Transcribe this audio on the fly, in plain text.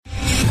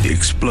The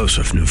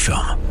explosive new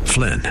film,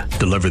 Flynn,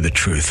 deliver the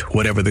truth,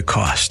 whatever the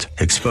cost,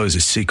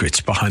 exposes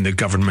secrets behind the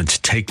government's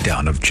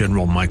takedown of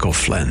General Michael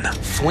Flynn.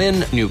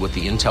 Flynn knew what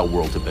the intel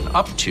world had been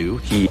up to.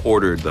 He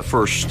ordered the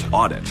first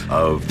audit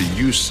of the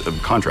use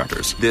of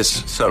contractors.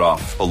 This set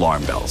off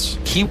alarm bells.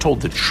 He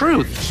told the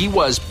truth. He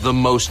was the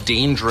most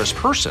dangerous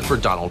person for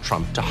Donald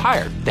Trump to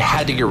hire. They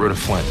had to get rid of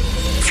Flynn.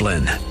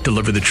 Flynn,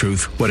 deliver the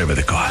truth, whatever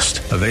the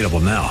cost. Available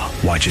now.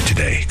 Watch it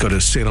today. Go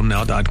to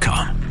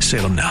salemnow.com.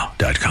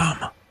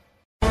 salemnow.com.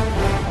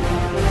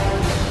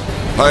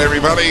 Hi,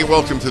 everybody.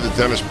 Welcome to the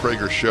Dennis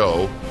Prager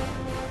Show.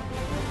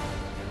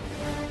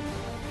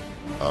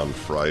 On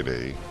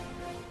Friday,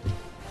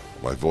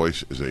 my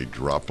voice is a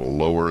drop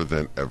lower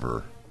than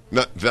ever.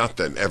 Not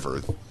than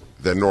ever,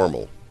 than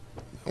normal.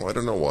 Oh, I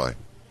don't know why.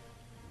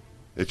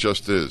 It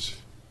just is.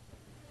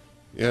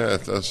 Yeah,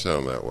 it does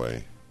sound that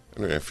way.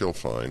 Anyway, I feel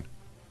fine.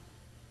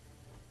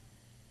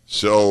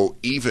 So,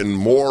 even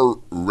more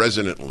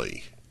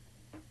resonantly,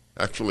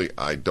 actually,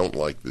 I don't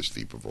like this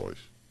deep a voice.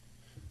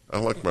 I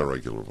like my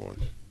regular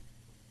voice.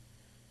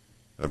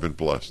 I've been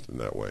blessed in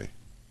that way.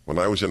 When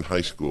I was in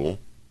high school,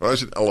 when I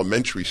was in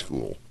elementary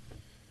school,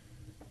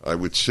 I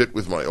would sit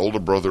with my older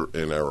brother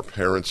in our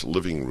parents'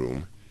 living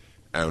room,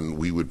 and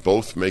we would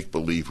both make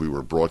believe we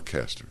were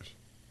broadcasters.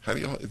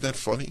 Isn't that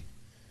funny?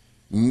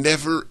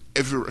 Never,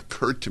 ever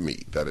occurred to me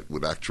that it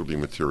would actually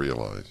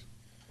materialize.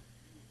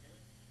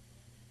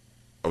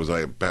 Was I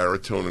a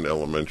baritone in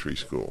elementary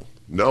school?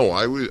 No,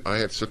 I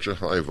had such a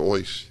high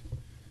voice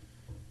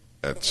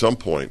at some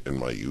point in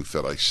my youth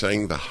that I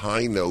sang the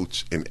high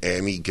notes in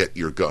Annie, Get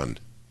Your Gun.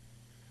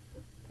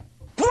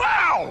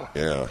 Wow!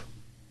 Yeah.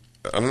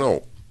 I don't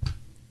know.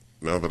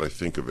 Now that I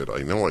think of it,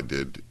 I know I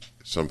did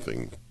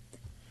something.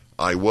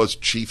 I was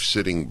Chief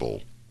Sitting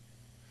Bull.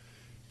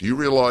 Do you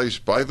realize,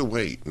 by the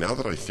way, now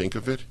that I think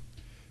of it,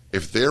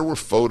 if there were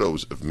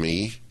photos of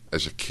me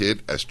as a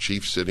kid as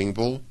Chief Sitting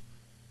Bull,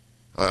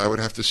 I would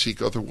have to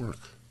seek other work.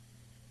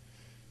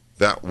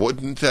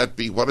 Wouldn't that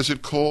be, what is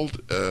it called?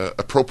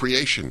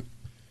 Appropriation.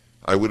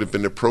 I would have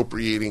been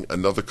appropriating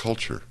another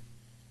culture.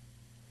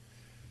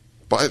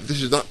 But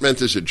this is not meant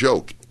as a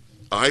joke.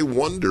 I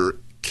wonder,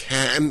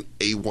 can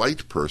a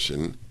white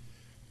person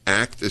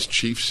act as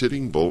Chief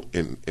Sitting Bull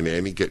in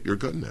Annie, Get Your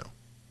Gun now?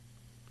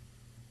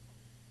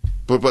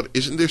 But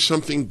isn't there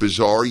something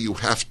bizarre? You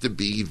have to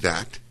be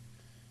that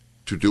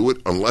to do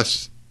it,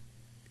 unless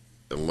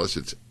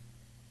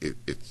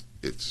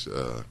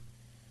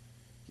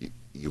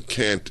you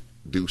can't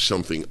do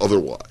something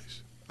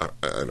otherwise. I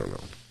don't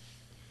know.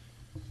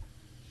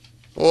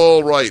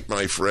 All right,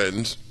 my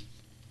friends.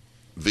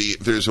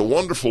 There's a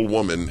wonderful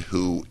woman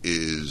who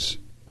is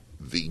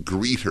the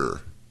greeter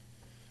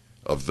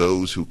of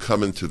those who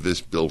come into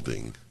this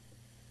building.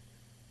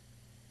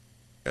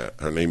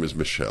 Her name is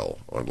Michelle.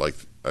 I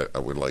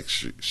would like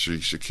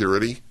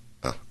security.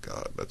 Oh,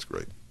 God, that's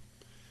great.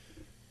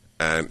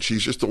 And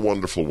she's just a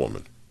wonderful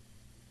woman.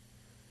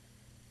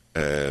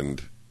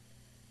 And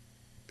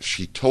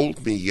she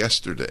told me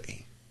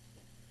yesterday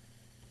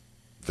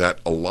that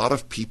a lot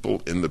of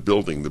people in the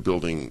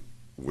building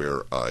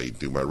where I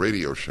do my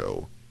radio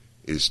show,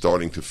 is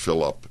starting to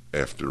fill up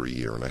after a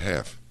year and a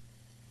half.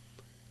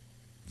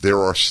 There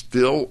are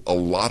still a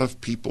lot of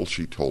people,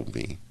 she told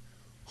me,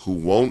 who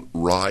won't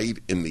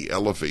ride in the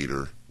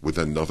elevator with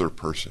another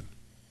person.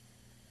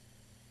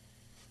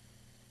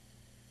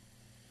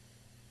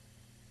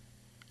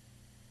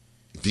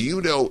 Do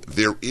you know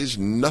there is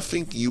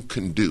nothing you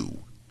can do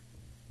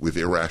with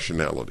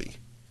irrationality?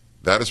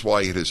 That is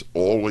why it has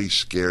always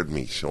scared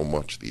me so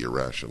much, the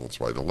irrational.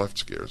 It's why the left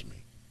scares me.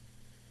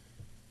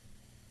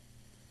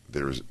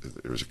 There is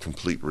a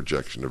complete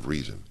rejection of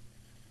reason.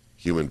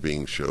 Human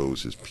being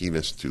shows his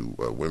penis to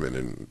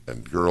women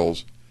and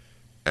girls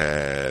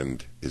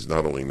and is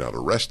not only not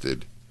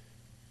arrested,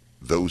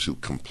 those who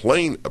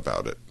complain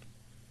about it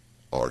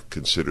are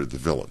considered the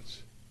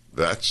villains.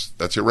 That's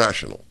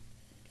irrational.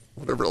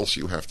 Whatever else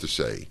you have to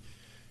say,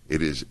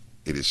 it is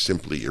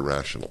simply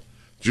irrational.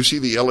 Did you see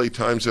the LA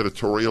Times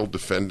editorial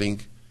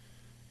defending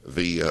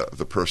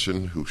the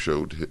person who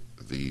showed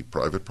the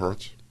private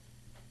parts?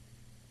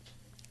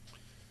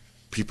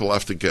 People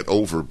have to get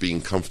over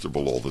being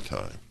comfortable all the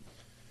time.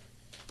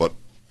 But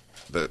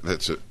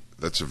that's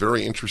a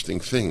very interesting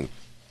thing.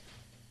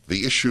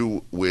 The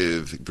issue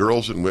with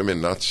girls and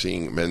women not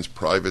seeing men's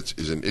privates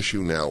is an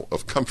issue now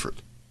of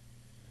comfort.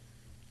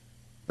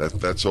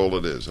 That's all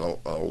it is.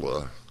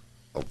 I'll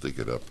dig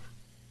it up.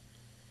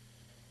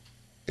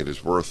 It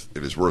is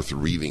worth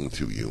reading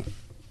to you.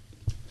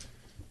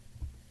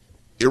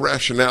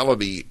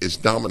 Irrationality is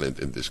dominant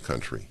in this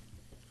country.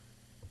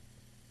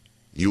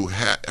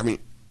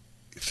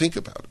 Think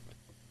about it.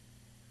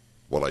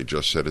 What I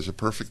just said is a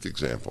perfect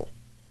example.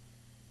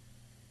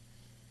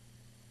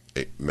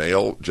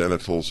 Male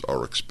genitals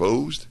are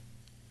exposed,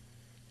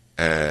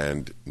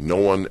 and no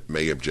one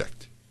may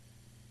object.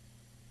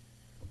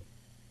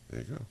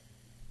 There you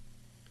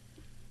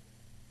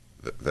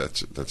go.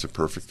 That's a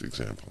perfect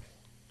example.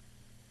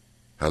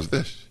 How's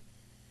this?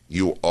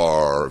 You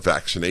are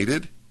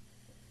vaccinated,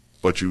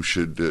 but you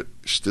should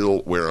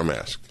still wear a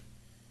mask.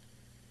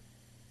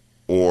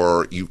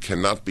 or you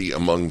cannot be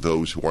among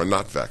those who are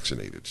not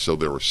vaccinated. So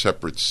there are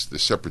separate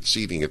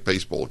seating at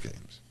baseball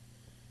games.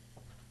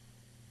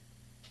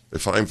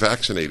 If I'm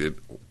vaccinated,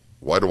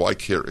 why do I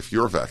care if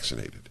you're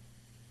vaccinated?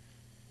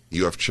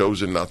 You have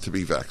chosen not to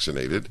be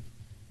vaccinated,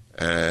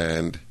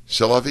 and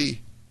c'est la vie.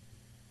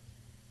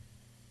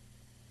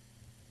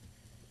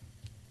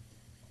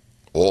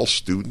 All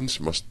students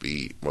must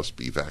be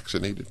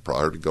vaccinated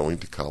prior to going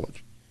to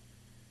college.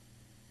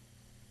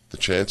 The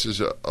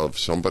chances of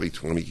somebody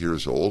 20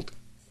 years old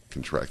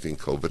contracting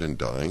COVID and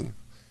dying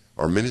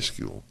are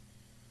minuscule.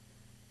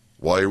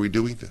 Why are we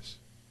doing this?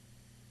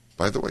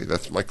 By the way,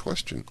 that's my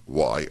question.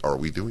 Why are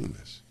we doing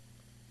this?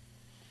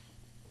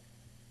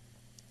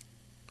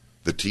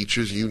 The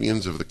teachers'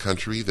 unions of the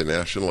country, the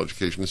National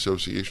Education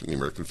Association, the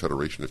American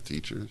Federation of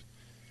Teachers,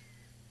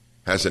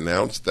 has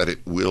announced that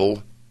it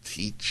will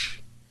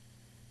teach,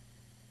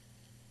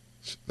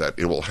 that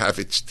it will have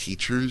its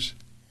teachers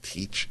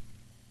teach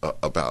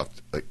about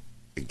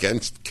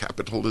against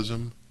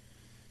capitalism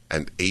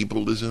and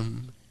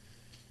ableism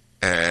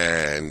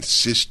and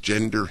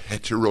cisgender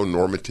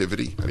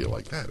heteronormativity. How do you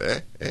like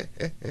that?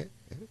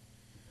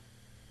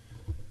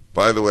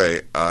 By the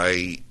way,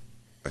 I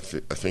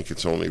think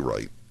it's only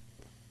right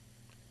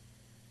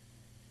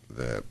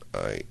that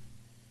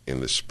in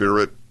the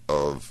spirit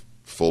of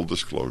full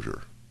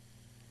disclosure,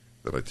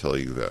 that I tell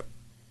you that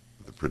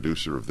the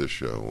producer of this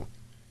show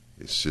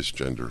is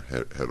cisgender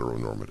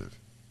heteronormative.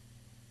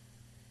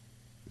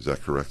 Is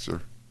that correct,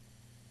 sir?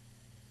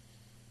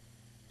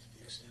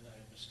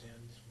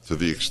 To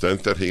the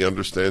extent that he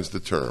understands the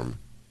term,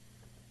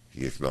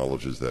 he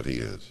acknowledges that he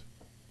is.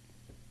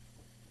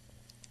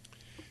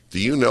 Do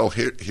you know,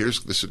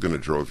 this is going to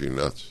drive you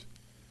nuts.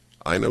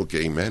 I know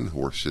gay men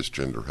who are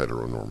cisgender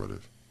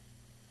heteronormative.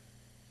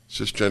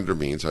 Cisgender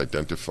means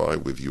identify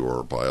with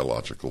your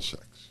biological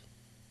sex.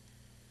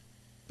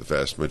 The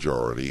vast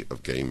majority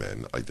of gay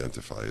men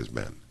identify as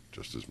men,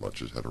 just as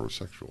much as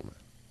heterosexual men.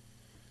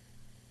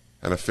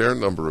 And a fair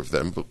number of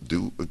them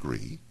do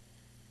agree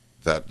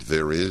that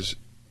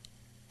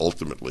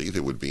ultimately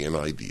there would be an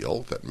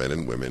ideal that men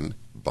and women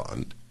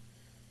bond,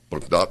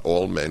 but not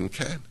all men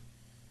can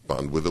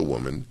bond with a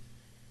woman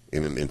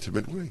in an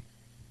intimate way.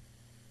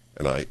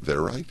 And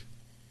they're right.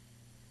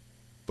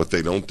 But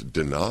they don't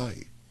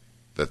deny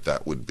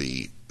that would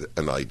be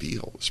an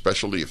ideal,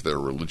 especially if they're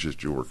religious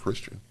Jew or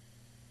Christian.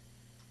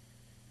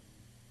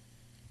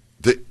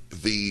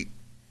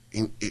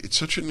 It's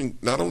such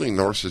not only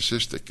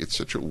narcissistic, it's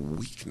such a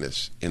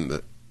weakness in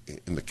the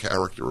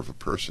character of a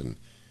person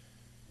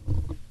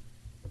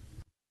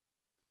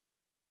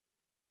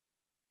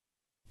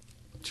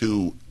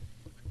to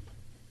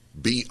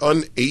be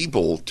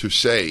unable to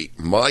say,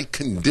 my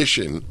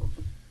condition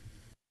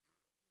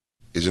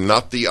is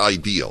not the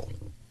ideal.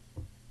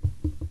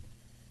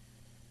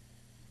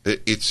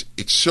 It's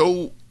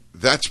so,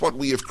 that's what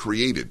we have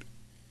created.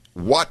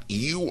 What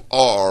you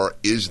are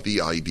is the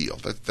ideal.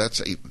 That's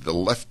the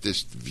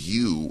leftist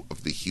view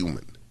of the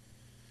human.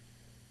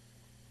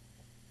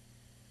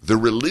 The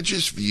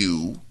religious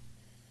view,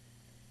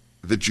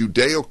 the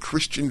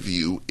Judeo-Christian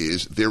view,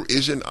 is there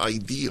is an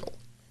ideal.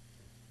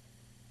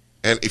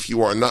 And if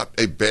you are not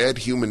a bad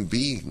human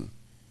being,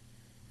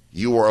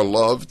 you are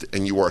loved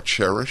and you are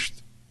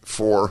cherished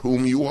for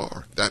whom you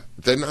are.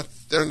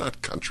 They're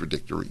not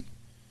contradictory.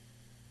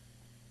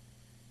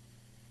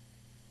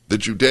 The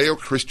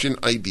Judeo-Christian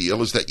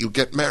ideal is that you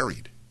get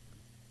married.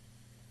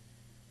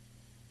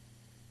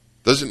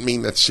 Doesn't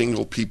mean that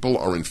single people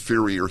are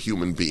inferior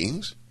human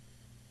beings.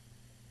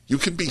 You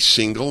can be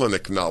single and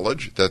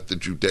acknowledge that the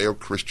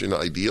Judeo-Christian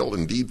ideal,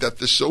 indeed that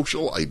the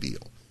social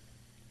ideal,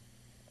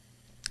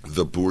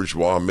 the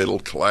bourgeois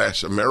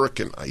middle-class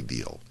American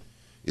ideal,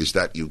 is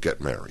that you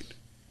get married.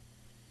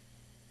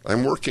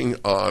 I'm working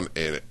on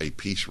a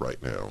piece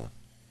right now,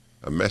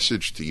 a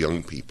message to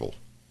young people.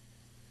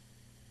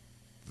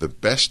 The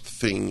best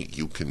thing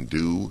you can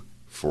do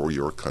for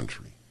your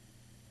country.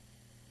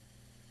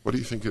 What do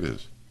you think it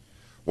is?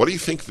 What do you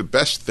think the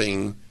best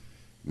thing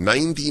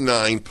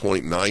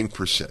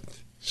 99.9%,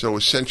 so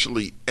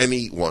essentially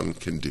anyone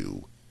can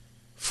do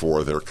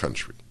for their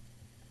country?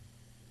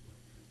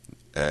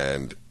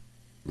 And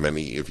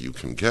many of you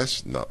can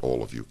guess, not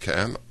all of you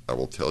can. I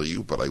will tell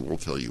you, but I will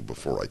tell you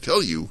before I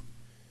tell you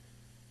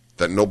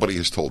that nobody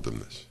has told them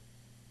this.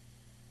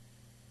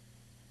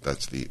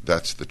 That's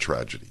the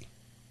tragedy.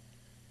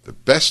 The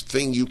best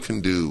thing you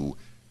can do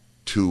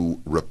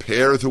to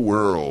repair the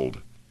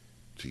world,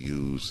 to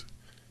use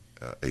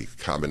a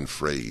common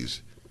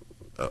phrase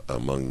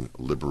among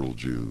liberal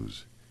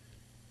Jews,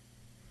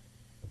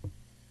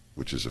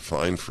 which is a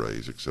fine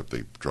phrase, except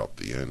they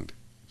dropped the end.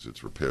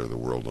 It's repair the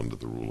world under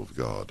the rule of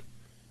God.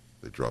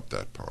 They dropped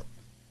that part.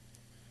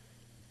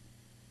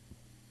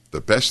 The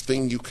best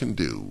thing you can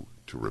do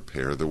to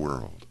repair the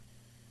world,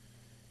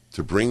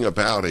 to bring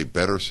about a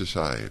better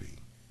society,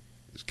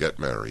 is get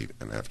married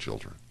and have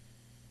children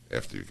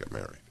after you get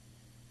married.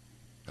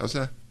 How's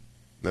that?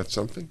 Isn't that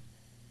something?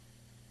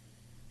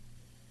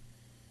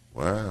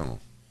 Wow.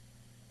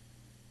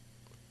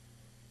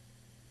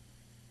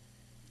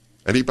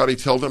 Anybody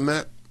tell them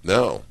that?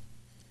 No.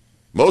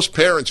 Most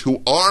parents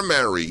who are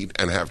married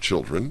and have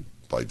children,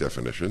 by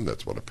definition,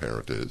 that's what a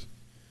parent is,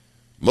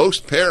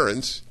 most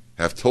parents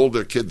have told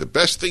their kid the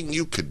best thing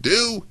you could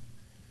do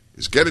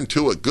is get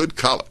into a good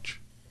college.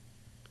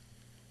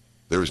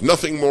 There is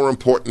nothing more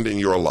important in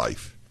your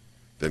life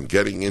than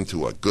getting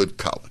into a good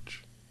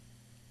college.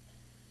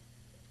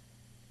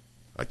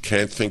 I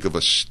can't think of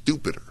a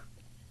stupider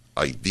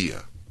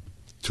idea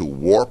to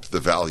warp the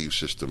value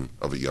system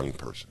of a young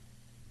person.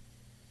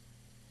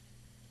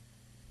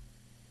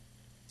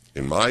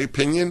 In my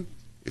opinion,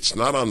 it's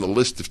not on the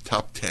list of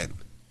top 10.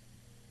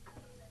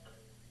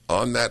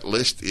 On that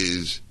list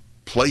is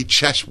play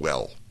chess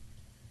well.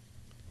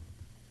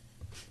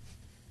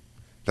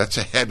 That's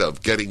ahead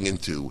of getting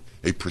into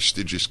a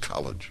prestigious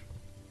college.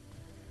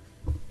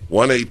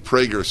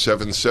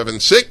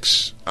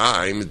 1-8-PRAGER-776.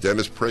 I'm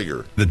Dennis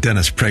Prager. The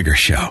Dennis Prager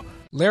Show.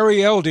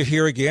 Larry Elder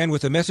here again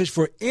with a message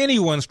for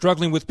anyone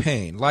struggling with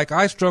pain, like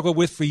I struggled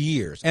with for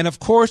years. And of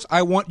course,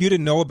 I want you to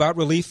know about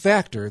Relief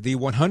Factor, the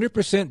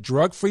 100%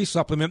 drug-free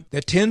supplement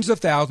that tens of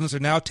thousands are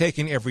now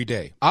taking every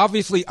day.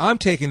 Obviously, I'm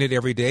taking it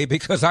every day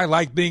because I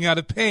like being out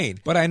of pain.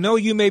 But I know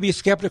you may be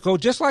skeptical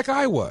just like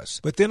I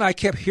was. But then I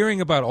kept hearing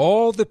about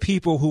all the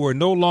people who are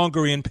no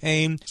longer in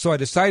pain, so I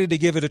decided to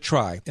give it a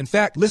try. In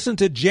fact, listen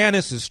to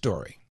Janice's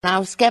story. I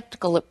was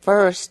skeptical at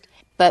first,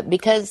 but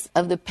because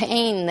of the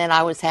pain that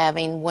I was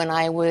having when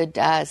I would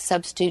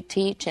substitute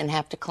teach and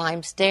have to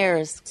climb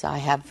stairs, so I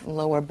have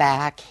lower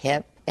back,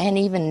 hip, and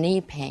even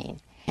knee pain.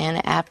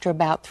 And after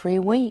about 3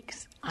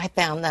 weeks, I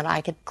found that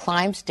I could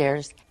climb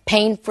stairs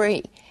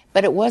pain-free.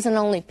 But it wasn't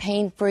only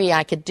pain-free,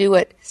 I could do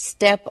it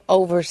step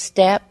over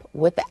step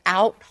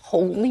without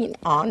holding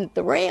on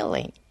the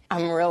railing.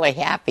 I'm really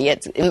happy.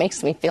 It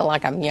makes me feel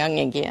like I'm young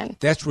again.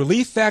 That's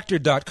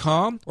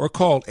ReliefFactor.com or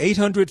call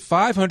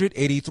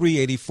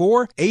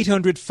 800-500-8384,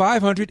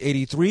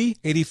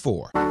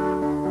 800-500-8384.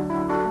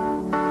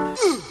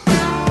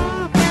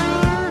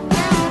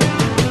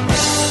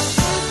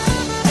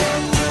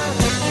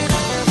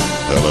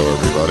 Hello,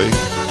 everybody.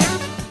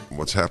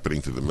 What's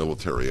happening to the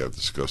military I've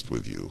discussed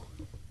with you.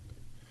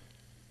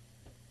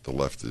 The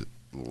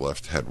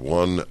left had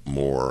one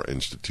more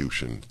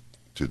institution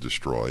to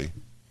destroy.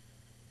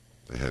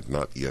 They had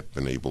not yet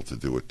been able to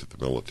do it to the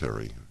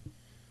military.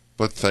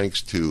 But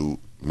thanks to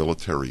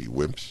military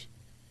wimps,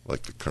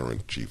 like the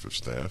current chief of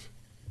staff,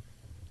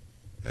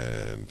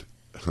 and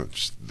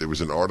there was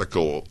an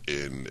article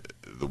in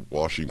the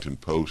Washington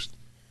Post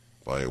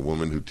by a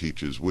woman who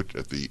teaches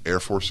at the Air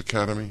Force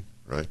Academy,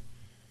 right?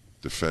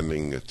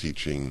 Defending,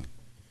 teaching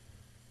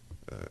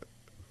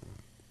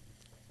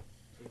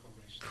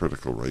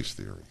critical race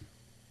theory.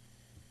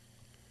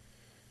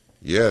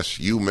 Yes,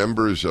 you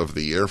members of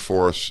the Air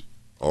Force,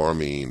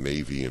 Army,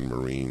 Navy, and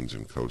Marines,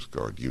 and Coast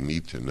Guard, you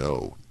need to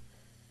know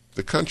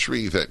the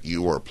country that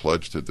you are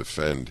pledged to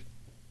defend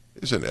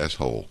is an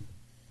asshole.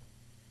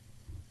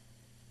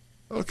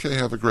 Okay,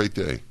 have a great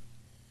day.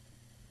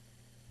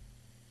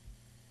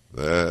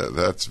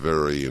 That's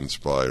very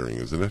inspiring,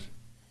 isn't it?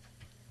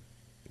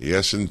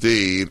 Yes,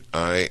 indeed.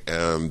 I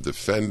am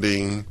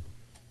defending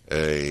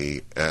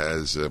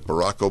as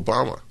Barack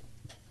Obama,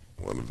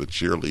 one of the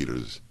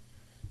cheerleaders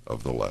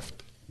of the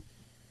left,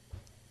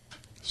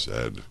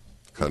 said,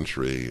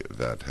 country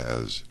that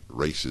has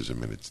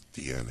racism in its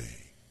DNA.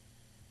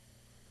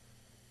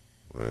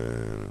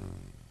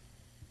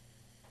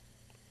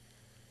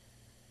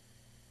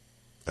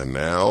 And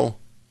now,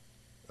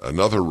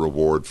 another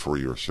reward for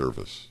your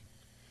service.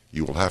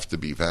 You will have to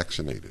be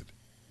vaccinated,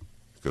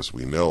 because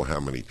we know how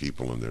many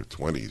people in their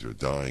 20s are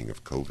dying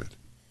of COVID.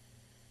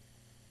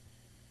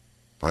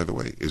 By the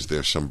way, is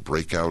there some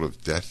breakout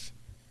of death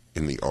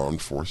in the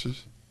armed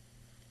forces?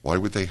 Why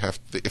would they have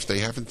to, if they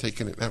haven't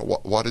taken it now?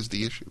 What is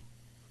the issue?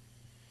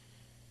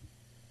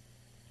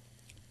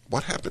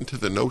 What happened to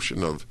the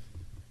notion of,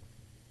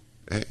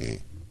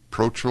 hey,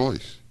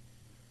 pro-choice?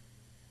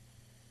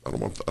 I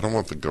don't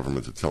want the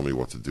government to tell me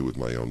what to do with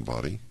my own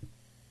body.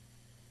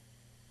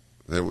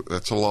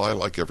 That's a lie,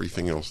 like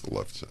everything else the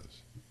left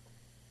says.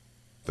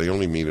 They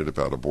only mean it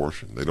about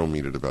abortion. They don't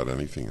mean it about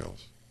anything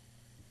else.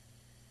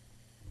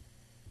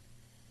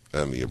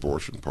 And the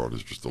abortion part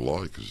is just a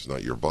lie because it's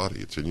not your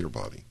body. It's in your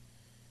body.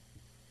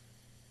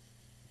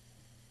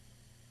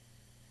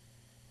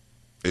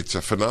 It's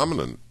a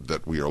phenomenon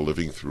that we are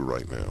living through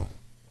right now.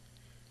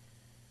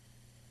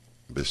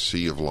 This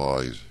sea of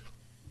lies.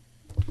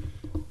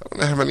 I don't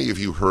know how many of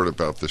you heard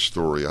about this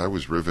story. I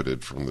was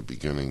riveted from the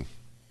beginning.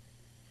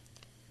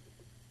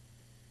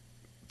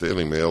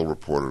 Daily Mail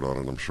reported on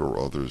it. I'm sure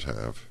others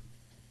have.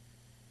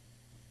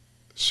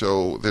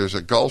 So there's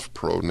a golf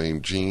pro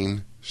named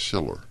Gene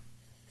Siller,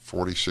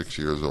 46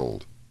 years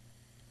old.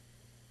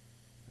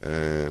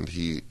 And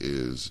he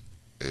is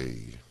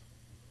he's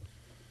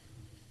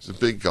a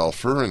big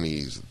golfer, and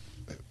he's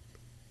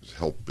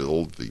helped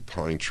build the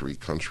Pine Tree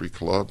Country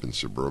Club in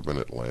suburban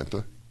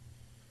Atlanta.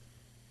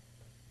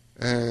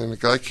 And a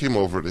guy came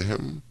over to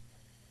him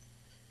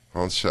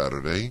on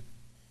Saturday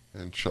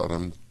and shot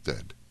him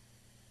dead.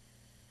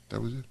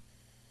 That was it.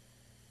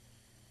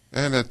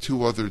 And had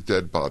two other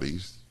dead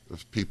bodies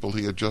of people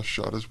he had just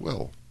shot as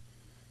well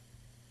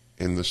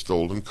in the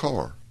stolen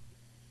car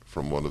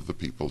from one of the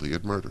people he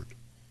had murdered.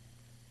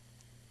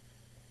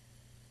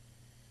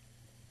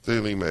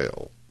 Daily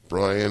Mail.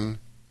 Brian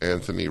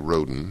Anthony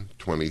Roden,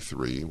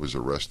 23, was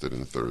arrested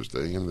on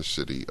Thursday in the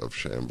city of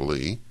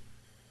Chambly,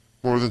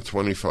 more than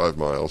 25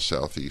 miles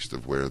southeast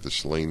of where the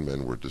slain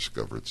men were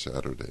discovered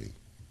Saturday.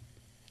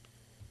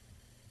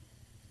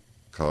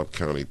 Cobb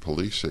County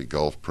Police say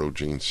golf pro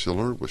Gene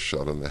Siller was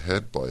shot in the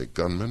head by a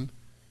gunman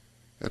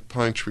at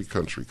Pine Tree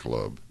Country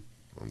Club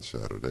on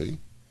Saturday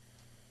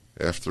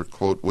after,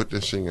 quote,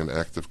 witnessing an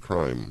act of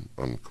crime,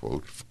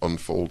 unquote,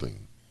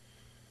 unfolding.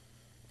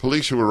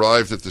 Police who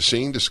arrived at the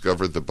scene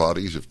discovered the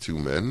bodies of two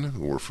men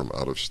who were from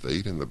out of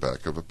state in the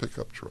back of a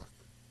pickup truck.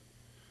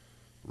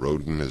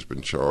 Roden has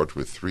been charged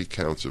with 3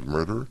 counts of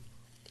murder,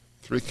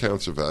 3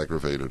 counts of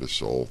aggravated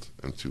assault,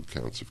 and 2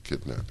 counts of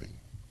kidnapping.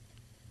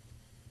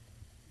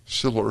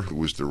 Siller, who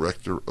was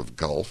director of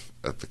golf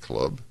at the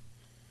club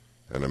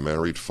and a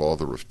married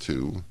father of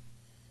 2,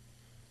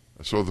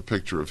 I saw the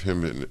picture of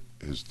him and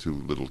his 2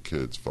 little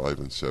kids, 5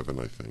 and 7,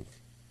 I think.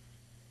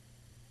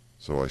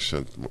 So I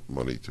sent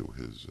money to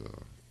his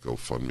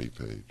GoFundMe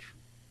page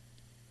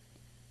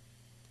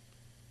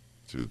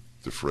to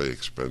defray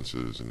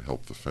expenses and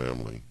help the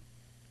family.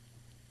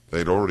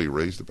 They'd already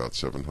raised about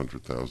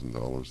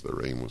 $700,000.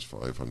 Their aim was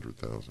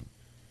 $500,000.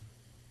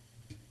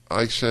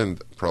 I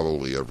send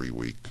probably every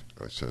week.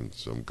 I send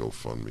some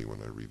GoFundMe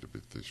when I read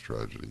about these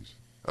tragedies.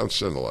 I don't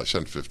send a lot. I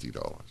send $50.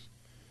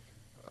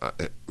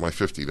 My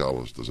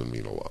 $50 doesn't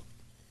mean a lot.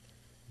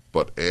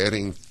 But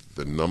adding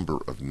the number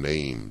of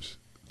names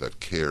that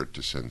cared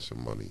to send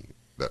some money,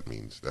 that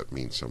means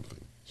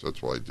something. So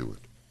that's why I do it.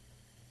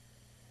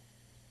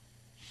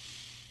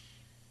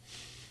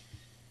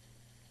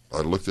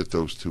 I looked at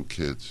those 2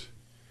 kids.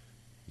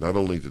 Not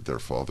only did their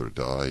father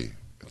die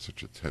at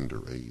such a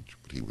tender age,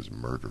 but he was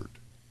murdered.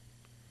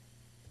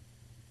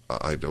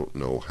 I don't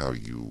know how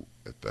you,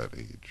 at that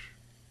age,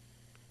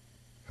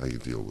 how you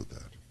deal with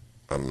that.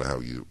 I don't know how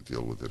you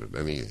deal with it at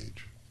any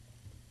age.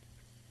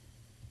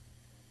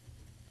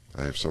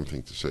 I have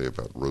something to say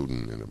about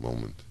Roden in a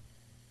moment.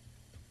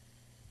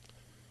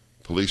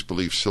 Police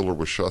believe Siller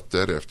was shot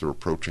dead after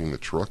approaching the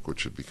truck,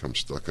 which had become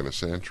stuck in a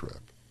sand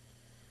trap.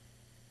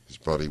 His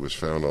body was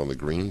found on the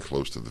green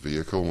close to the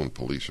vehicle when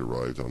police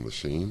arrived on the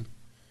scene.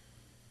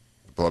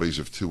 The bodies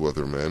of 2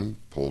 other men,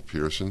 Paul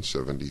Pearson,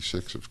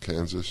 76, of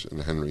Kansas,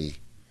 and Henry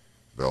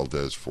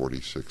Valdez,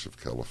 46,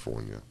 of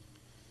California,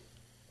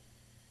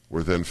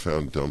 were then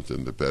found dumped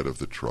in the bed of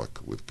the truck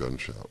with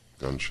gunshot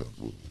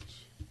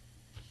wounds.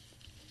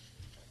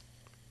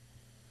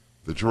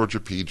 The Georgia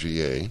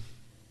PGA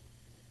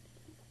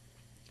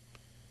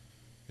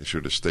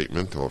issued a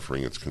statement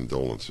offering its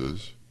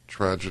condolences.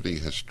 Tragedy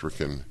has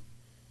stricken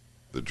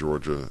the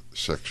Georgia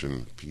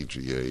Section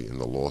PGA in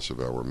the loss of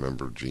our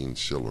member Gene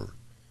Siller.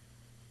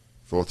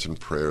 Thoughts and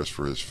prayers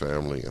for his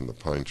family and the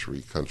Pine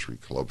Tree Country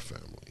Club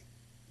family.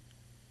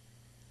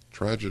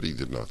 Tragedy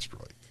did not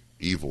strike.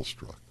 Evil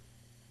struck.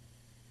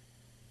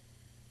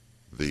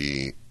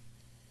 The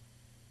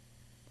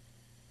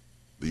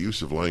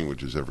use of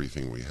language is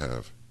everything we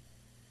have.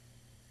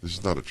 This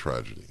is not a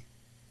tragedy.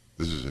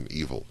 This is an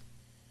evil.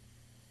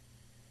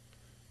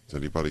 Does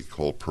anybody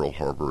call Pearl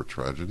Harbor a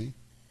tragedy?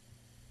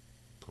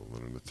 Call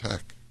it an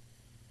attack.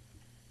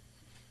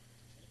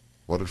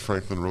 What did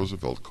Franklin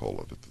Roosevelt call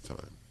it at the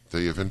time?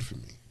 Day of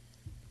infamy.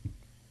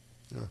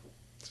 Yeah,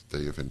 it's a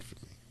day of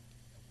infamy.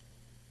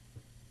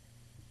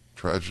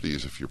 Tragedy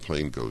is if your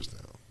plane goes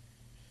down.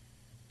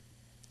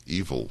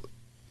 Evil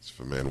is if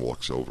a man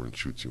walks over and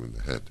shoots you in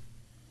the head.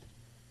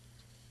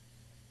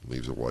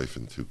 Leaves a wife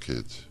and 2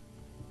 kids.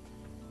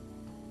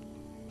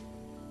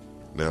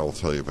 Now I'll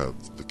tell you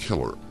about the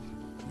killer,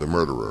 the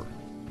murderer,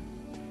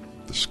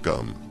 the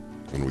scum,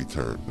 when we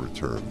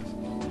return.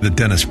 The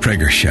Dennis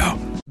Prager Show.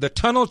 The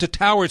Tunnel to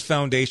Towers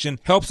Foundation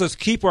helps us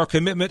keep our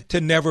commitment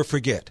to never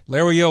forget.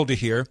 Larry Elder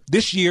here.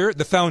 This year,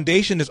 the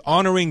foundation is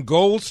honoring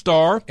Gold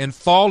Star and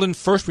fallen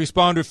first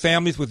responder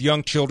families with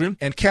young children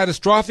and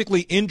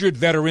catastrophically injured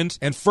veterans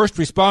and first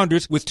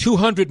responders with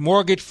 200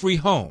 mortgage-free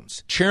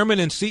homes. Chairman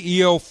and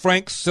CEO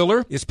Frank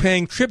Siller is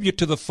paying tribute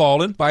to the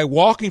fallen by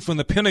walking from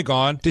the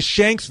Pentagon to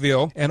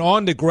Shanksville and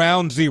on to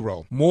Ground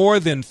Zero. More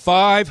than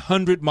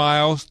 500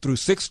 miles through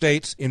 6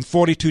 states in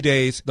 42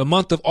 days, the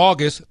month of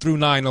August through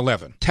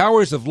 9/11.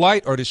 Towers of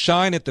light are to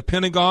shine at the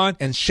Pentagon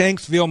and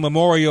Shanksville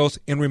memorials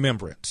in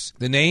remembrance.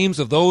 The names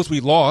of those we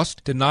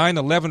lost to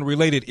 9/11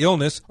 related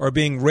illness are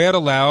being read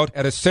aloud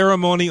at a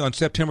ceremony on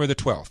September the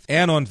 12th.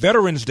 And on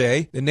Veterans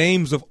Day, the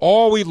names of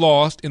all we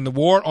lost in the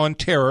War on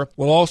Terror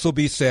will also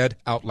be said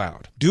out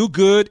loud. Do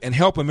good and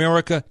help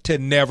America to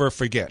never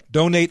forget.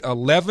 Donate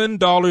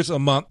 $11 a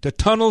month to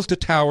Tunnels to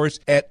Towers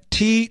at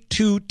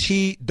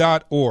T2T.org.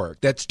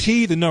 That's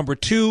T the number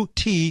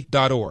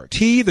 2T.org.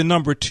 T the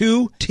number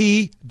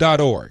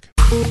 2T.org.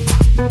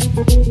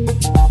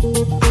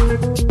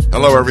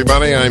 Hello,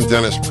 everybody. I'm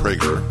Dennis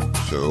Prager.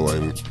 So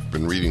I've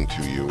been reading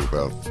to you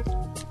about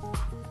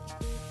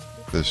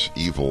this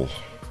evil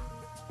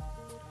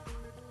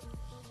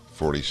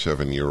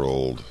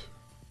 47-year-old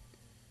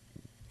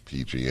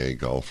PGA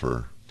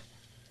golfer.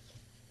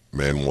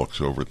 Man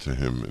walks over to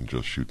him and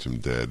just shoots him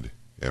dead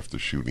after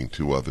shooting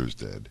two others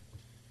dead.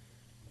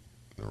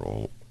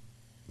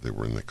 They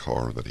were in the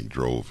car that he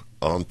drove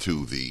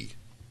onto the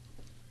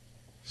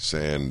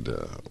sand,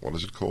 what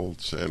is it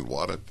called? Sand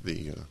what at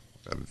the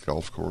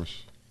golf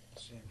course?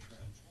 Sand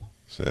trap.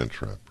 Sand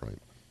trap, right.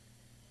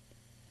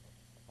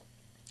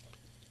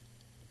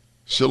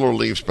 Siller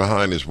leaves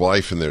behind his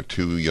wife and their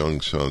two young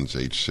sons,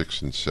 aged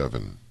 6 and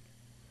 7.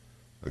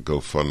 A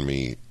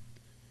GoFundMe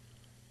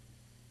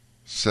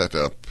set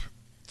up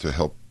to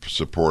help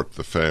support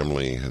the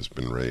family has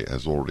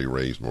already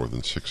raised more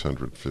than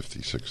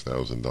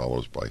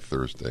 $656,000 by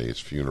Thursday.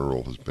 His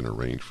funeral has been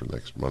arranged for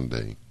next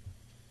Monday.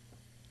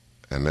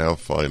 And now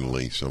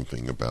finally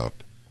something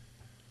about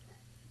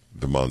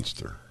the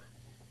monster.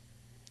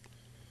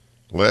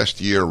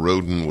 Last year,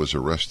 Roden was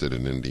arrested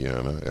in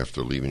Indiana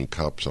after leading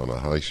cops on a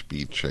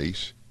high-speed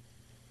chase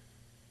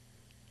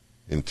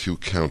in 2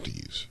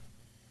 counties.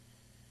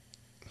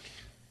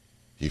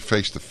 He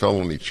faced a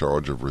felony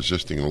charge of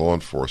resisting law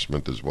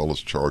enforcement as well as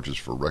charges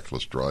for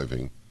reckless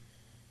driving,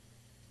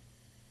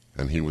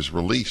 and he was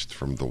released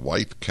from the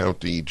White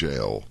County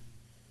Jail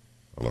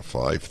on a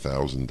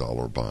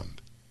 $5,000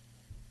 bond.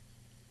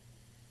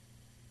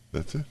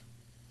 That's it.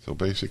 So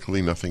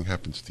basically nothing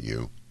happens to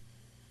you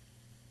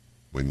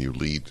when you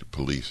lead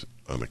police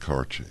on a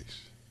car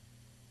chase.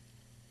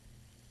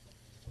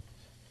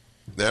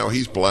 Now,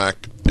 he's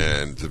black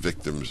and the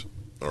victims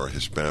are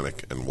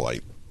Hispanic and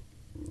white.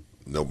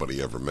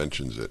 Nobody ever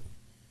mentions it.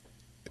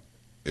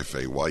 If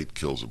a white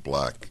kills a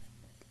black,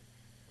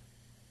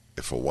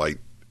 if a white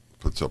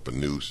puts up a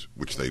noose,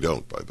 which they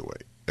don't, by the way,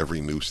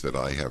 every noose that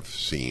I have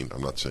seen,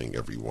 I'm not saying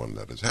every one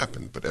that has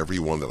happened, but every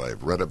one that I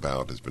have read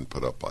about has been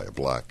put up by a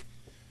black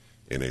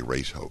in a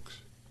race hoax.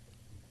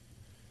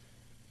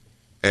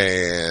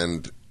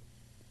 And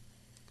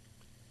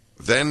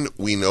then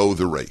we know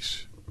the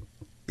race.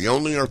 We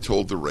only are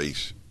told the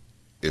race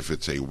if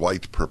it's a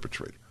white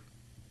perpetrator.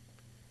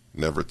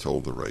 Never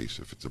told the race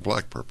if it's a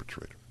black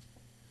perpetrator.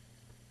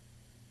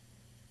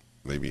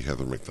 Maybe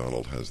Heather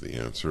McDonald has the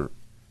answer.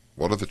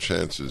 What are the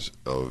chances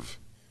of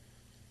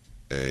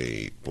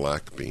a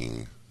black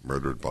being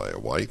murdered by a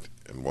white,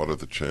 and what are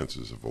the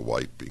chances of a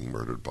white being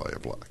murdered by a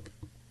black?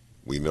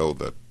 We know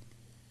that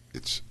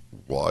it's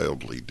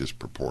wildly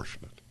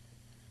disproportionate.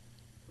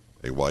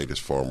 A white is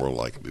far more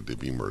likely to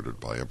be murdered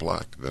by a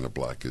black than a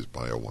black is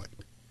by a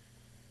white.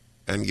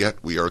 And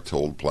yet we are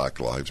told Black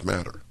Lives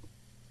Matter,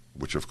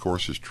 which of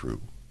course is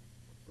true.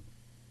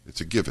 It's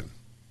a given.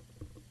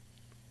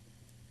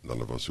 None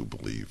of us who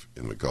believe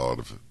in the God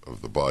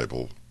of the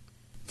Bible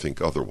think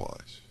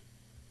otherwise.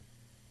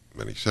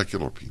 Many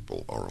secular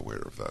people are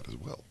aware of that as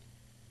well.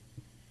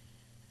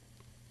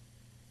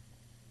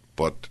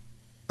 But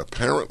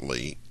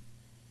apparently,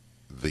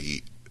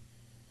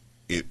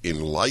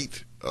 in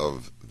light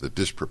of the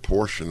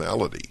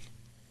disproportionality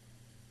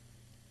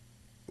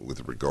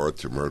with regard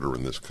to murder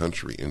in this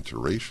country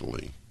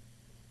interracially,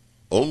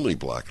 only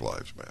Black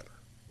Lives Matter.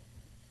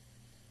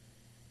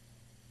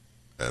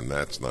 And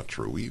that's not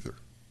true either.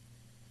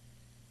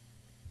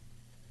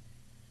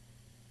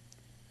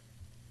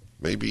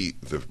 Maybe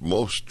the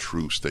most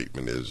true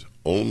statement is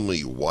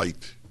only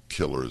white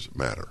killers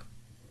matter.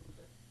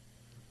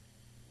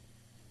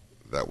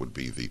 That would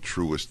be the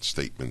truest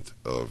statement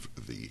of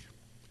the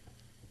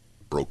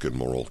broken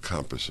moral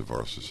compass of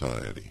our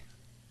society.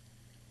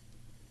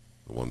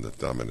 The one that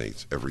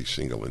dominates every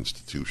single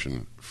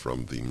institution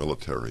from the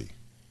military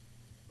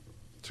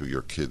to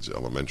your kids'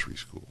 elementary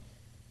school.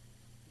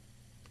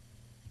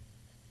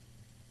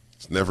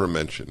 It's never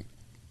mentioned.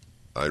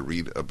 I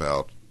read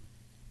about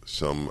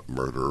some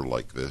murder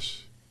like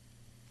this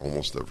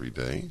almost every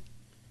day.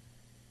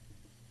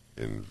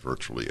 In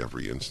virtually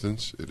every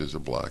instance, it is a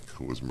black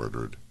who has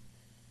murdered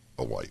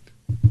a white.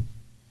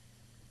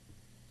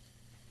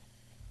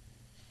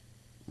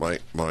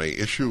 My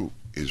issue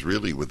is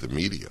really with the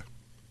media.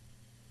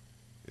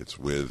 It's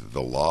with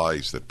the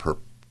lies that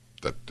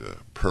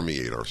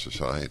permeate our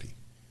society.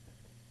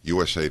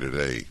 USA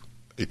Today,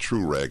 a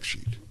true rag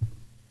sheet,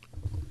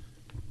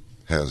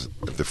 has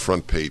at the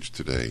front page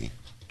today,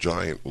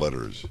 giant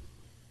letters,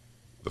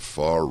 the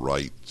far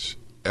right's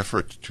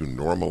effort to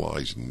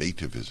normalize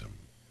nativism,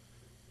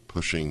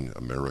 pushing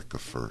America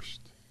first.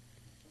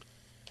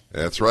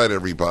 That's right,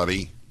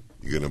 everybody.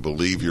 You're going to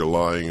believe your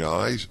lying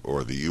eyes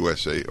or the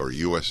USA or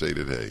USA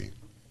Today.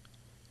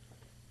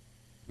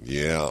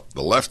 Yeah,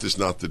 the left is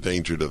not the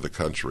danger to the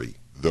country.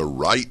 The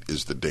right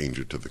is the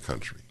danger to the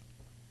country.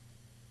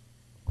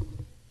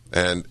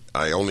 And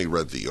I only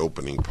read the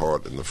opening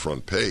part in the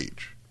front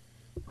page.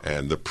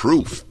 And the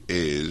proof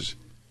is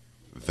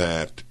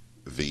that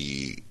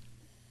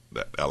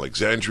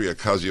Alexandria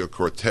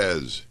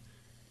Ocasio-Cortez,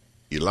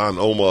 Ilhan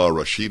Omar,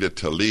 Rashida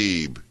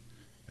Tlaib,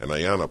 and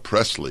Ayanna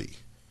Pressley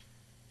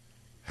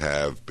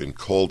have been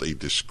called a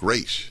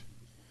disgrace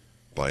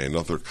by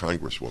another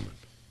congresswoman.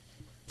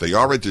 They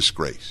are a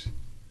disgrace.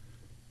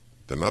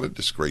 They're not a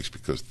disgrace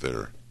because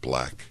they're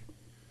black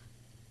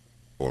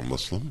or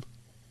Muslim.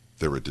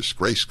 They're a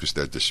disgrace because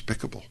they're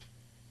despicable.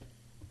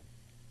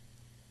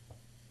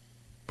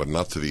 but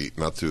not to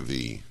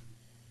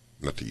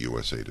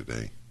USA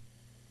Today.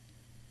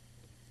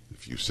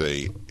 If you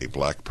say a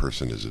black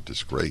person is a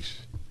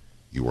disgrace,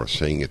 you are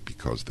saying it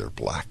because they're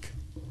black,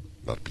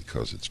 not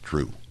because it's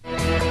true.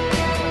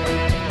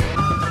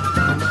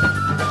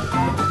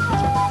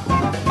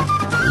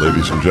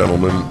 Ladies and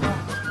gentlemen,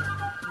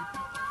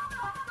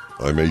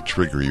 I may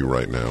trigger you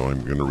right now.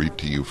 I'm going to read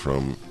to you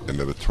from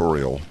an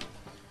editorial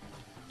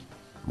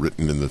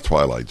written in the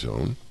Twilight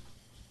Zone,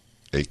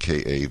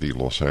 a.k.a. the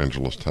Los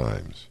Angeles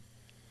Times.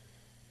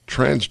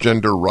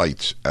 Transgender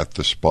rights at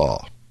the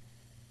spa.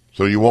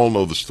 So you all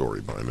know the story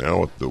by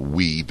now. At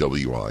the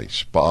W-I,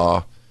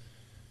 spa,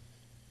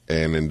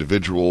 an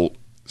individual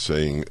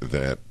saying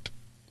that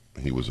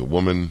he was a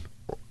woman,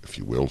 or if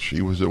you will,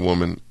 she was a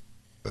woman.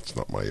 That's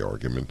not my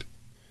argument.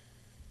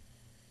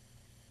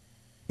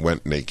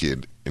 Went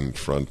naked in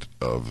front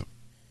of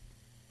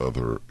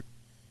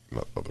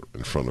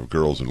in front of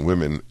girls and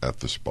women at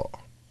the spa.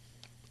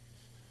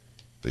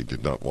 They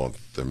did not want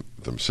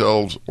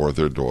themselves or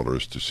their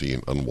daughters to see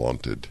an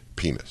unwanted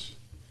penis.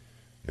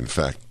 In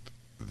fact,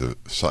 the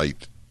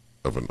sight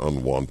of an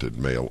unwanted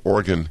male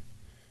organ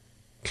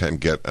can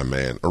get a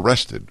man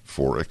arrested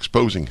for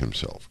exposing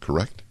himself,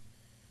 correct?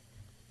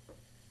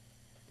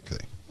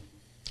 Okay.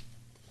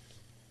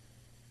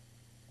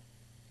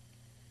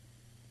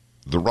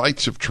 The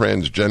rights of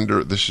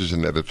transgender, this is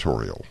an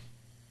editorial.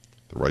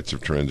 The rights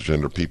of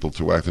transgender people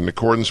to act in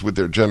accordance with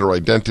their gender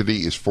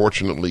identity is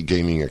fortunately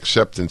gaining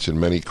acceptance in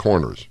many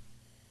corners.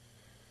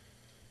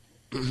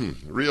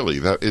 Really,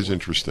 that is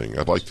interesting.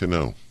 I'd like to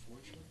know.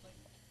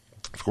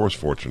 Of course,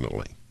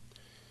 fortunately.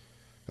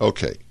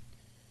 Okay.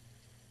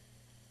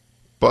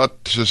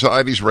 But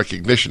society's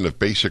recognition of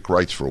basic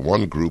rights for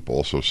one group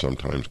also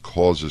sometimes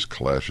causes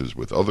clashes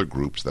with other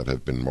groups that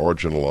have been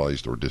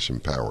marginalized or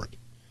disempowered.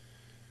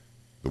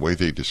 The way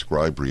they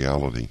describe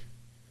reality,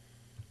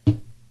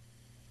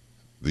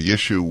 the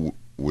issue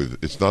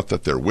with, it's not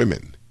that they're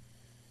women.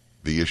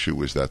 The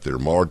issue is that they're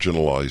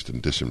marginalized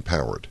and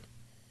disempowered.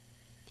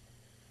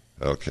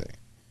 Okay.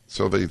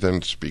 So they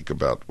then speak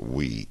about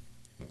we.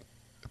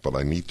 But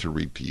I need to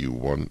read to you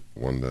one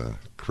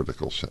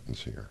critical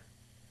sentence here.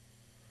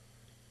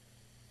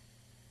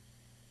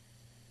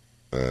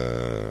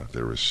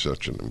 There is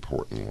such an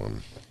important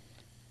one.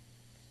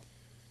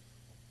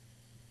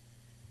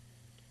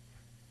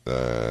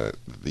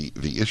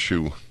 The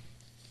issue,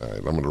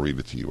 I'm going to read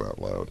it to you out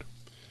loud.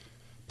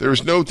 There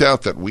is no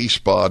doubt that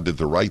WeSpa did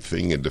the right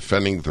thing in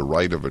defending the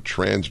right of a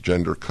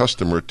transgender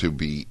customer to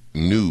be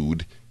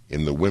nude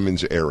in the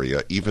women's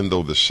area, even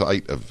though the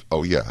sight of...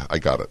 Oh, yeah, I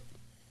got it.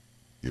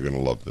 You're going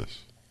to love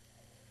this.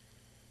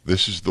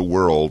 This is the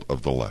world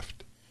of the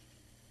left.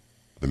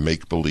 The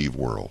make-believe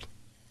world.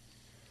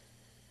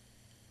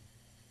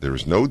 There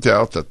is no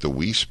doubt that the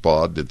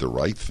WeSpa did the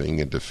right thing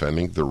in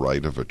defending the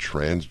right of a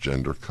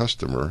transgender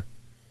customer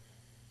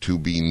to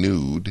be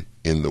nude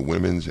in the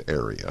women's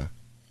area.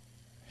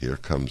 Here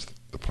comes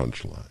the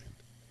punchline.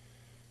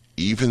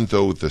 Even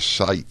though the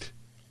sight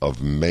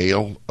of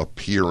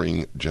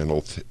male-appearing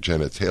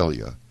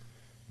genitalia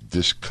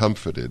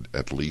discomfited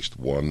at least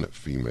one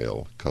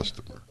female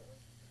customer.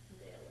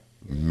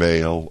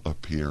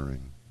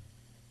 Male-appearing.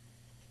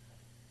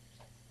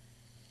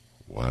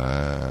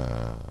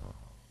 Wow.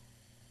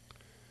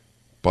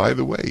 By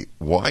the way,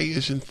 why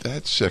isn't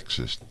that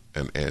sexist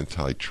and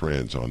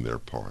anti-trans on their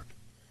part?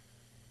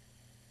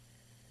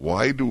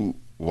 Why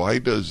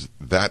does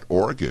that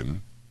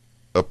organ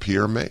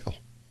appear male?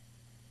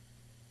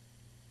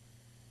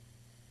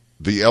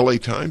 The LA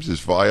Times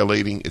is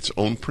violating its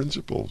own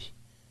principles.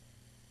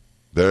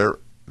 They're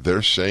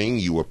saying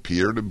you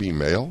appear to be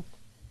male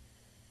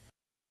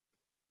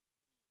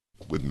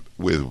with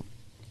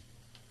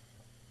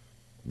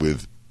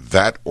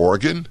that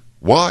organ.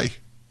 Why?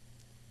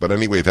 But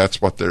anyway,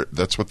 that's what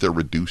they're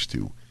reduced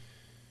to.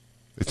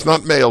 It's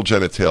not male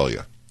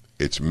genitalia.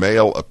 It's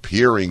male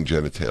appearing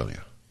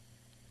genitalia.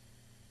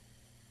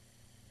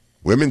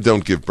 Women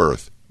don't give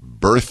birth.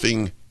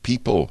 Birthing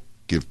people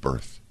give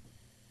birth.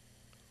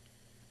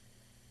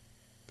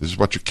 This is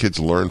what your kids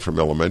learn from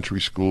elementary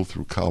school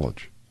through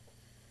college.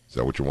 Is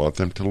that what you want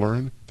them to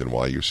learn? Then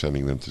why are you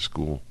sending them to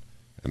school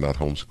and not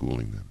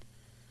homeschooling them?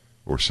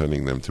 Or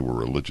sending them to a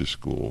religious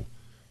school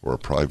or a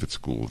private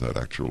school that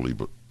actually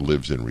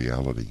lives in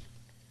reality?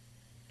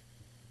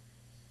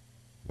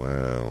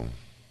 Wow.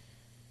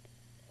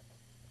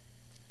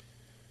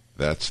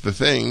 That's the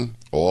thing.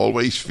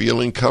 Always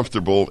feeling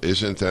comfortable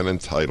isn't an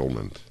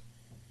entitlement.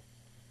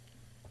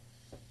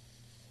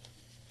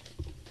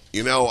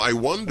 You know, I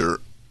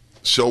wonder,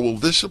 so will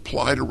this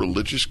apply to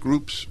religious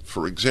groups?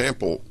 For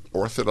example,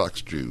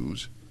 Orthodox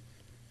Jews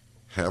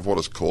have what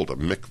is called a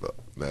mikveh.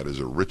 That is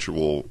a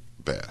ritual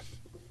bath,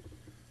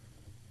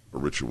 a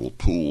ritual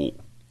pool,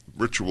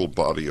 ritual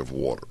body of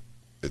water.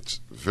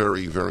 It's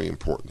very, very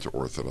important to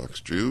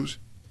Orthodox Jews.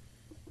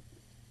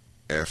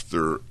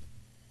 After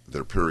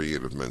their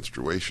period of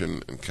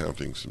menstruation and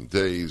counting some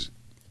days,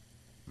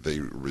 they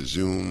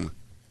resume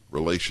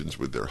relations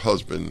with their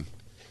husband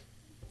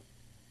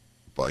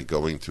by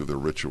going to the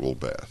ritual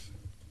bath.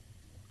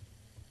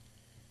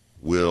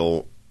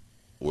 will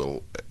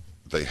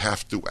they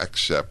have to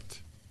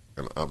accept,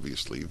 and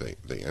obviously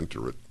they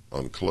enter it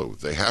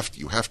unclothed.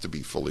 You have to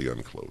be fully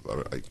unclothed.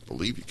 I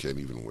believe you can't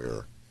even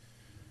wear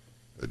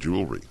a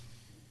jewelry.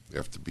 You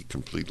have to be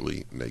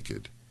completely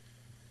naked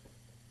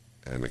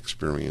and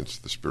experience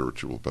the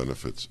spiritual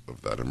benefits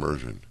of that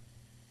immersion.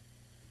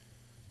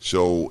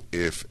 So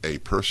if a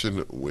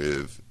person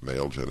with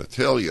male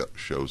genitalia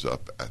shows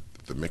up at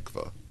the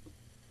mikveh,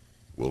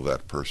 will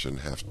that person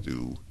have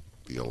to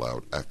be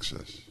allowed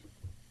access?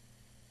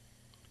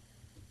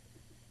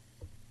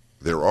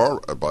 There are,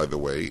 by the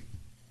way,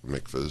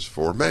 mikvahs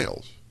for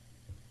males.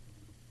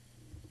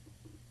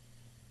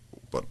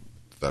 But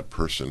that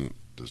person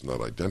does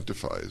not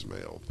identify as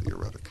male,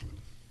 theoretically.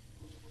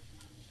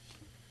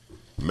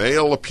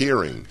 Male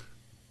appearing.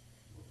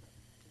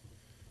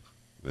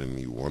 Then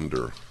you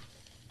wonder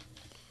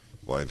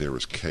why there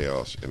is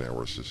chaos in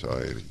our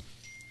society.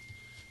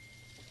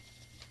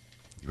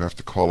 You have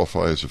to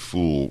qualify as a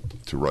fool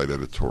to write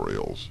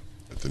editorials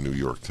at the New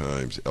York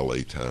Times, LA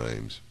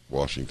Times,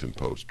 Washington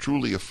Post.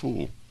 Truly a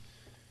fool.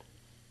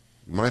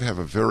 You might have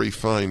a very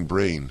fine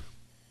brain.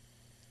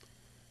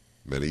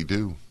 Many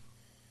do.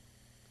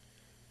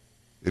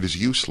 It is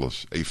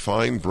useless. A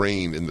fine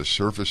brain in the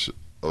service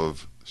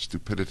of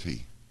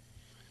stupidity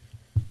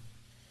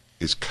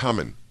is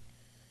common.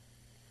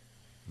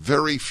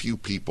 Very few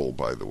people,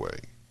 by the way,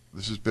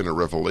 this has been a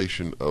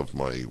revelation of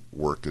my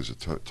work as a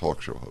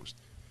talk show host.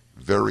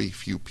 Very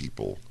few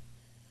people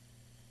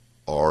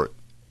are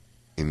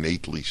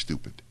innately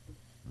stupid.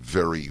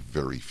 Very,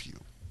 very few.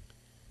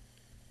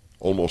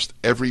 Almost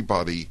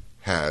everybody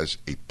has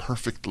a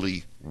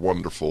perfectly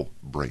wonderful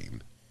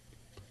brain.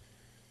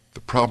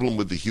 The problem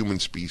with the human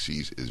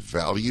species is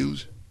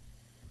values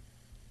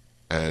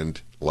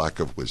and lack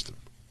of wisdom.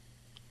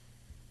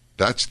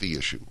 That's the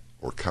issue,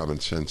 or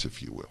common sense,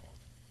 if you will,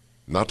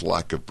 not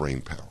lack of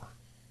brain power.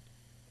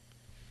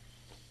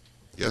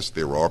 Yes,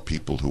 there are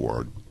people who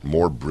are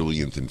more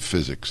brilliant in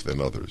physics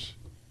than others,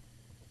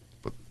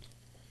 but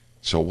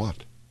so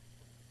what?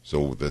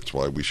 So that's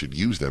why we should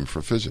use them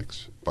for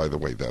physics. By the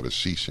way, that is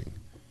ceasing,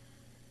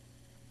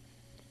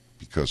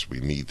 because we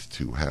need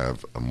to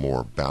have a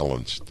more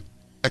balanced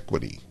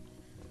equity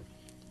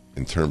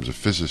in terms of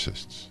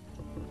physicists.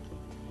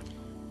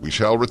 We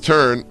shall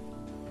return.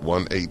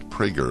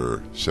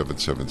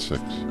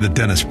 1-8-PRAGER-776. The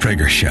Dennis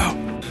Prager Show.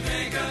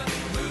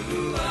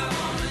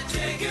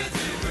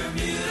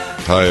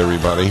 Hi,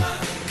 everybody.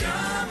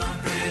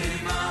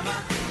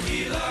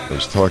 I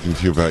was talking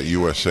to you about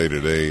USA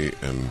Today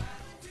and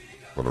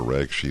what a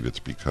rag sheet it's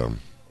become.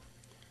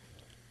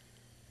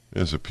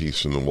 There's a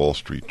piece in the Wall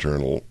Street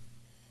Journal.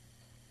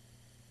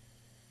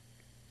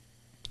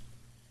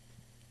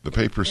 The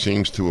paper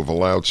seems to have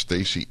allowed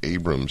Stacey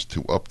Abrams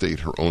to update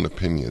her own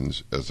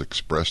opinions as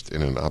expressed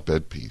in an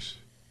op-ed piece.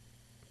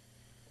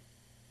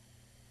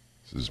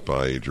 This is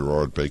by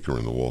Gerard Baker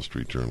in the Wall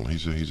Street Journal.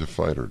 He's a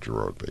fighter,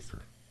 Gerard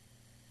Baker.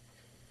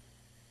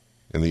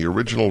 In the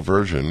original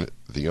version,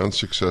 the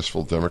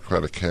unsuccessful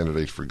Democratic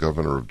candidate for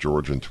governor of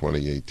Georgia in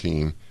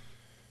 2018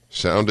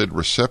 sounded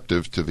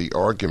receptive to the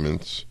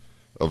arguments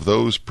of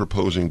those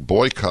proposing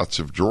boycotts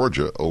of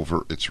Georgia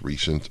over its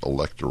recent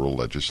electoral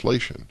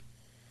legislation.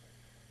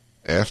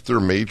 After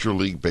Major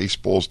League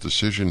Baseball's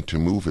decision to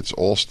move its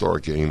All-Star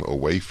game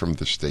away from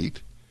the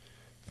state,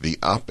 the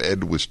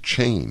op-ed was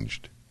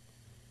changed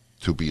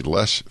to be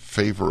less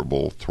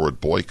favorable toward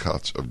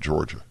boycotts of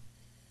Georgia.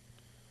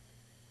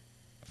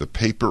 The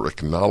paper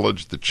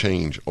acknowledged the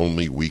change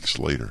only weeks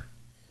later.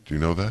 Do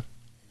you know that?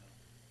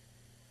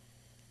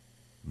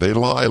 They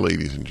lie,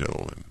 ladies and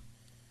gentlemen,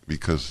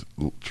 because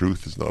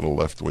truth is not a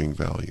left-wing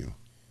value.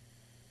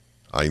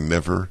 I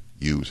never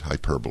use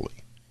hyperbole.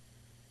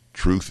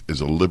 Truth is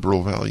a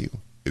liberal value.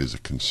 It is a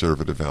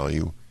conservative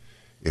value.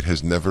 It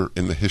has never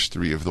in the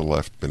history of the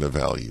left been a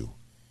value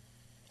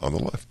on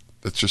the left.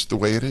 That's just the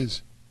way it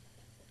is.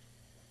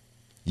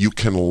 You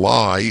can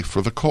lie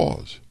for the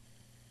cause,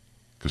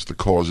 because the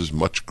cause is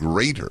much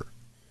greater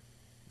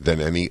than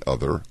any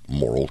other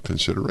moral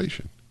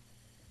consideration.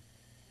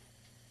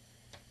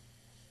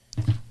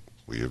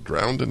 We have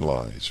drowned in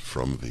lies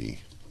from the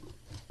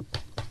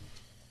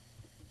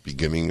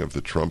beginning of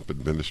the Trump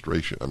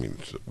administration. I mean,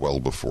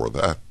 well before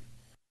that.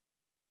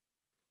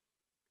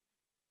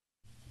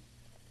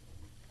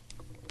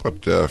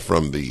 But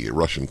from the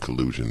Russian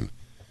collusion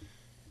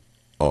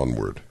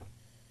onward,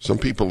 some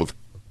people have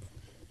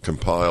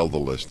compiled the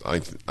list. I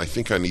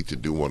think I need to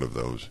do one of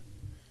those.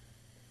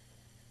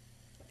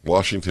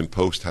 Washington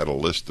Post had a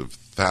list of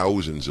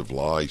thousands of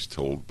lies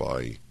told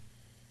by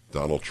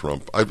Donald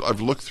Trump.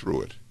 I've looked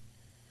through it.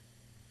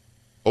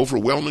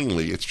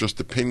 Overwhelmingly, it's just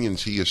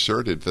opinions he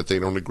asserted that they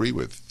don't agree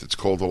with. It's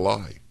called a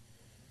lie.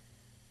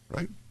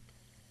 Right?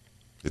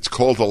 It's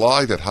called a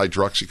lie that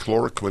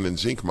hydroxychloroquine and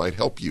zinc might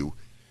help you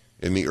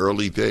in the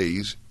early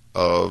days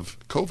of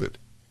COVID.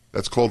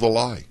 That's called a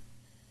lie.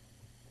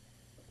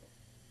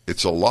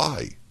 It's a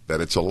lie that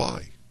it's a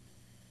lie.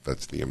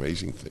 That's the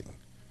amazing thing.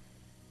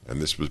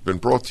 And this has been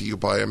brought to you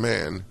by a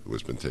man who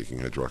has been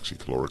taking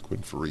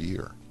hydroxychloroquine for a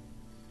year,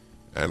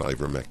 and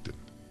ivermectin.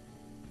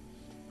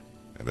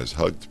 and has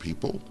hugged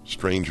people,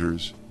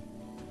 strangers,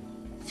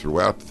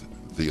 throughout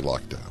the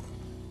lockdown.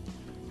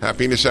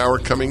 Happiness Hour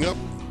coming up.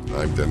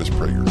 I'm Dennis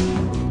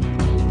Prager.